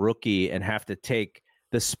in as a rookie and have to take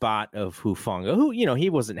the spot of Hufanga, who, he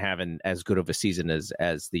wasn't having as good of a season as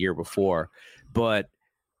the year before, but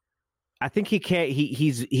I think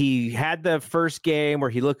he had the first game where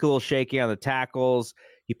he looked a little shaky on the tackles.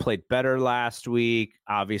 He played better last week,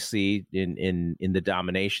 obviously in the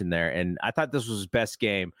domination there. And I thought this was his best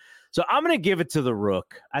game. So I'm going to give it to the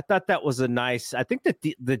Rook. I thought that was I think that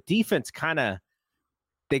the defense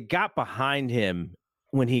they got behind him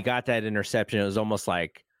when he got that interception. It was almost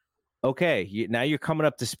like, okay, now you're coming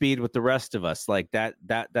up to speed with the rest of us. Like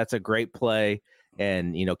that's a great play,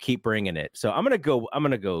 and keep bringing it. So I'm gonna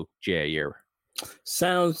go Jair.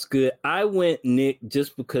 Sounds good. I went Nick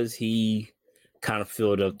just because he kind of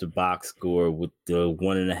filled up the box score with the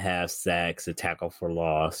 1.5 sacks, the tackle for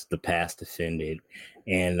loss, the pass defended,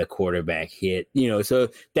 and the quarterback hit. So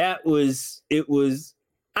that was it.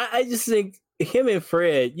 I just think him and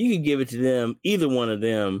Fred, you could give it to them, either one of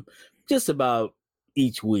them, just about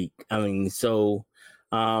each week. I mean, so,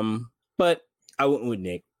 but I went with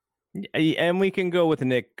Nick. And we can go with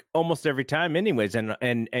Nick almost every time anyways,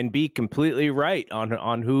 and be completely right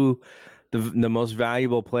on who the most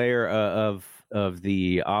valuable player of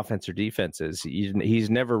the offense or defense is. He's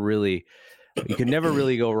never really, you can never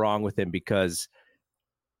really go wrong with him because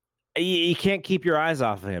you can't keep your eyes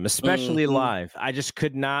off of him, especially live. I just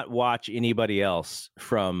could not watch anybody else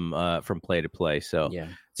from play to play. So yeah,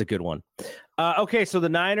 it's a good one. Okay, so the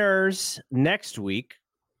Niners next week,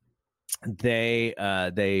 they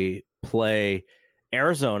play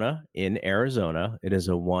Arizona in Arizona. It is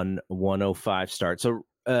a 1:05 start. So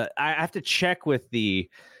I have to check with the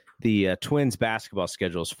Twins basketball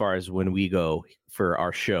schedule as far as when we go for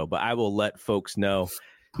our show, but I will let folks know.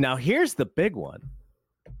 Now, here's the big one.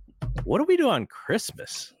 What do we do on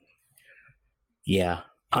Christmas? Yeah.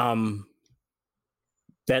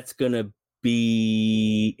 That's going to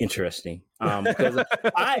be interesting. Because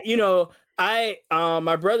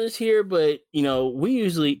my brother's here, but we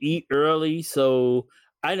usually eat early, so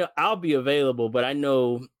I know I'll be available, but I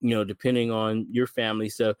know, depending on your family.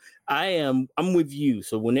 So I'm with you.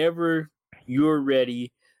 So whenever you're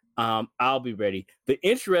ready, I'll be ready. The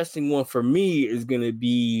interesting one for me is going to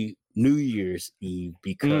be New Year's Eve,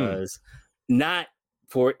 because not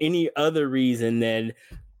for any other reason than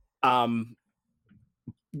I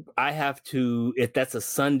have to, if that's a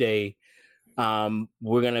Sunday, but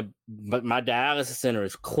my dialysis center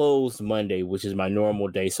is closed Monday, which is my normal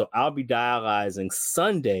day. So I'll be dialyzing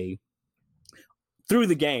Sunday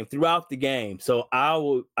throughout the game. So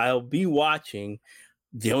I'll be watching.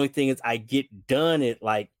 The only thing is I get done at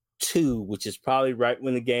like 2, which is probably right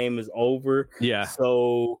when the game is over. Yeah.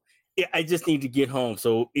 So I just need to get home.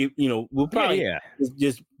 So we'll probably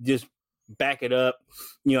just back it up,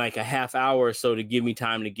 like a half hour or so to give me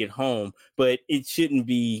time to get home. But it shouldn't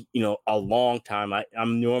be, a long time.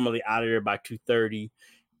 I'm normally out of there by 2:30.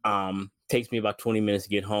 Takes me about 20 minutes to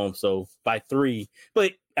get home. So by 3,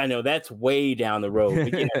 but I know that's way down the road.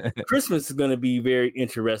 But yeah, Christmas is going to be very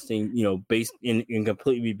interesting, based in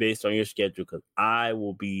completely based on your schedule, because I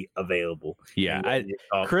will be available. Yeah.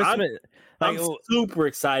 Christmas. I'm super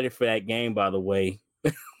excited for that game, by the way.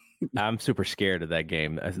 I'm super scared of that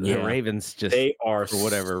game. The Ravens they are for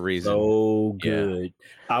whatever reason so good.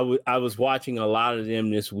 Yeah. I was watching a lot of them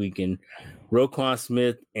this week, and Roquan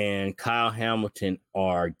Smith and Kyle Hamilton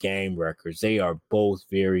are game wreckers. They are both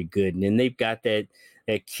very good. And then they've got that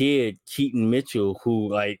kid, Keaton Mitchell,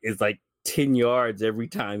 who is 10 yards every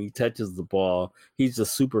time he touches the ball. He's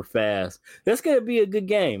just super fast. That's going to be a good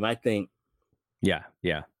game, I think. Yeah.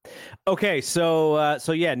 Okay, so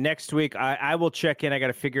next week I will check in. I got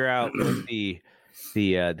to figure out what the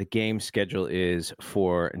game schedule is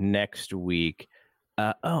for next week.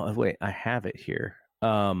 Wait, I have it here.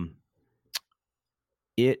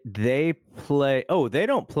 They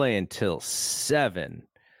don't play until 7.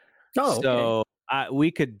 Oh, okay. So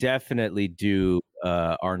we could definitely do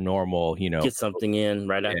our normal, get something in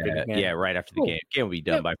right after the game. Yeah, right after the game. Game will be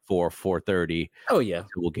done by 4:30. Oh yeah, so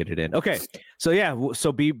we'll get it in. Okay, so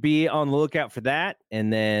be on the lookout for that,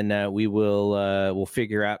 and then we'll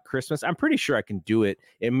figure out Christmas. I'm pretty sure I can do it.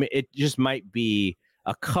 It just might be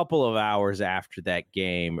a couple of hours after that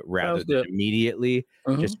game rather than immediately,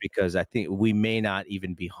 just because I think we may not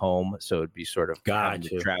even be home, so it'd be sort of having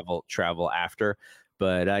to travel after.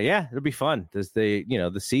 But it'll be fun.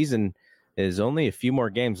 The season is only a few more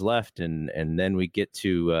games left, and then we get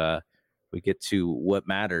to what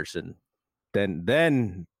matters, and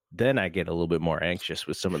then I get a little bit more anxious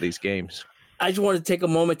with some of these games. I just want to take a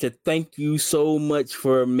moment to thank you so much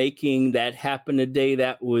for making that happen today.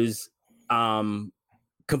 That was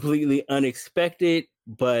completely unexpected,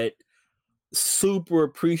 but super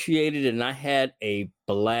appreciated, and I had a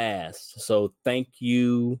blast. So thank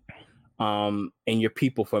you, and your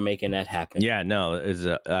people for making that happen. Yeah, no, it's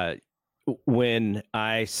when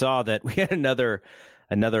I saw that we had another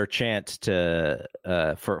another chance to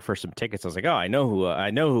for some tickets. I was like, oh, I know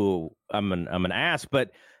who I'm gonna ask,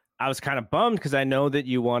 but I was kind of bummed because I know that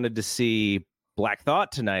you wanted to see Black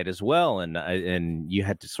Thought tonight as well, and you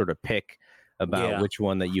had to sort of pick about which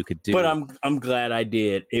one that you could do. But I'm glad I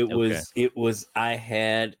did. It was I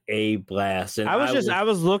had a blast, and I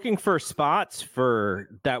was looking for spots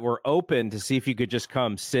that were open to see if you could just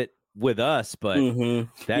come sit with us, but it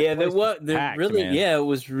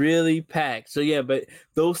was really packed. So yeah, but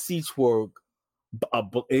those seats were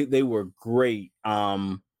they were great.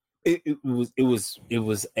 It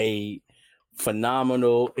was a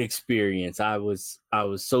phenomenal experience. I was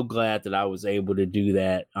so glad that I was able to do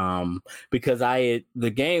that because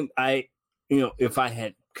if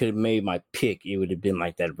I could have made my pick, it would have been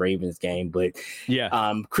like that Ravens game, but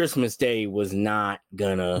Christmas Day was not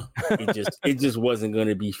gonna it just wasn't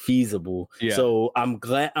gonna be feasible. So I'm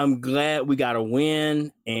glad we got a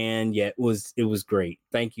win, and it was great.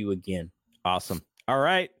 Thank you again. Awesome. All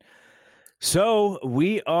right, so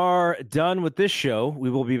we are done with this show. We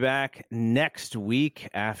will be back next week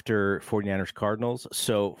after 49ers Cardinals.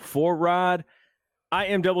 So for Rod, I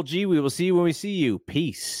am Double G. We will see you when we see you.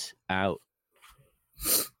 Peace out.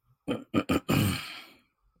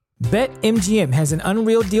 BetMGM has an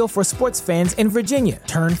unreal deal for sports fans in Virginia.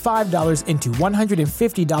 Turn $5 into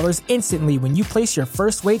 $150 instantly when you place your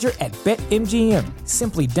first wager at BetMGM.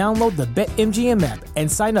 Simply download the BetMGM app and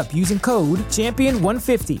sign up using code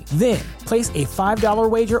Champion150. Then, place a $5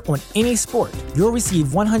 wager on any sport. You'll receive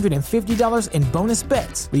 $150 in bonus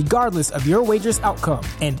bets, regardless of your wager's outcome.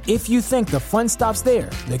 And if you think the fun stops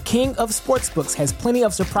there, the king of sportsbooks has plenty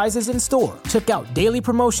of surprises in store. Check out daily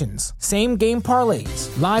promotions, same-game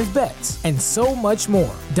parlays, live bets, and so much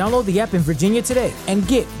more. Download the app in Virginia today and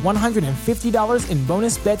get $150 in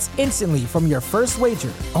bonus bets instantly from your first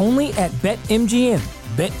wager. Only at BetMGM.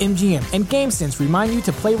 BetMGM and GameSense remind you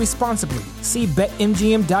to play responsibly. See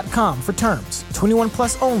BetMGM.com for terms. 21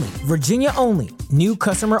 plus only. Virginia only. New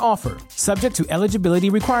customer offer. Subject to eligibility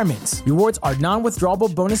requirements. Rewards are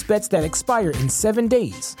non-withdrawable bonus bets that expire in 7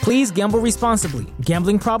 days. Please gamble responsibly.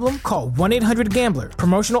 Gambling problem? Call 1-800-GAMBLER.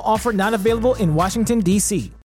 Promotional offer not available in Washington, D.C.